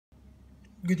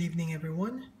Good evening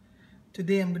everyone.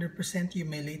 Today I'm going to present you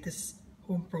my latest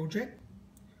home project.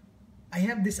 I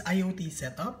have this IoT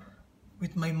setup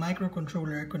with my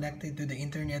microcontroller connected to the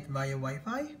internet via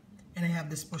Wi-Fi, and I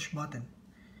have this push button.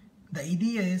 The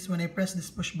idea is when I press this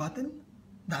push button,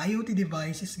 the IoT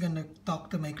device is going to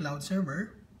talk to my cloud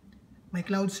server. My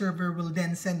cloud server will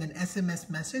then send an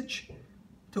SMS message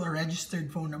to a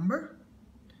registered phone number,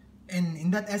 and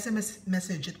in that SMS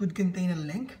message it would contain a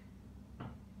link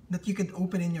that you could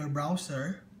open in your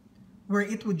browser where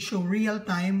it would show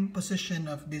real-time position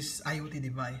of this IoT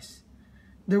device.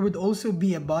 There would also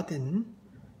be a button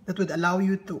that would allow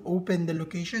you to open the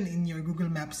location in your Google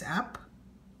Maps app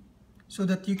so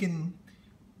that you can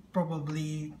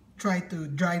probably try to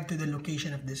drive to the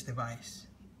location of this device.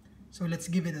 So let's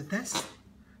give it a test.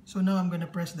 So now I'm going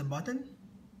to press the button.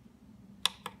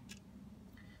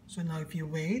 So now if you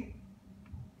wait,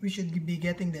 we should be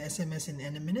getting the SMS in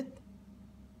any minute.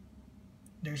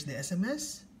 There's the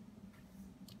SMS.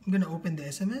 I'm going to open the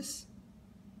SMS.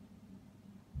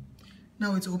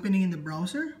 Now it's opening in the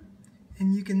browser,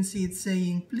 and you can see it's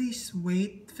saying, please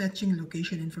wait, fetching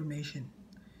location information.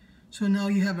 So now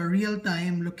you have a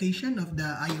real-time location of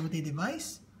the IoT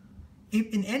device.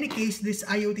 If in any case this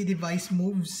IoT device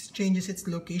changes its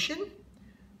location,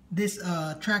 this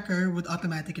tracker would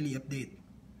automatically update.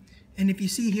 And if you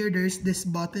see here, there's this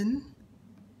button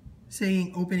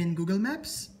saying open in Google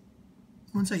Maps.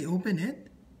 Once I open it,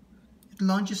 it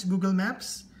launches Google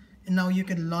Maps, and now you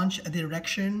can launch a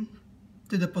direction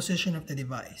to the position of the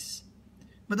device.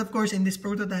 But of course, in this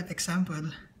prototype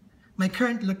example, my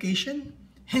current location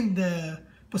and the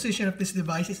position of this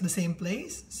device is the same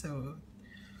place. So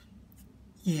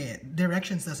yeah,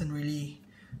 directions doesn't really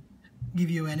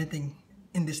give you anything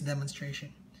in this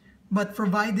demonstration. But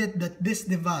provided that this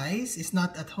device is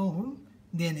not at home,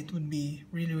 then it would be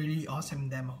really awesome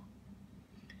demo.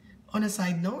 On a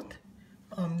side note,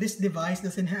 this device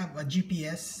doesn't have a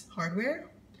GPS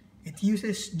hardware. It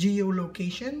uses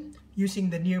geolocation using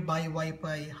the nearby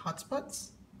Wi-Fi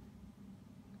hotspots.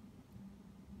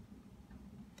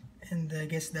 And I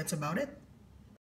guess that's about it.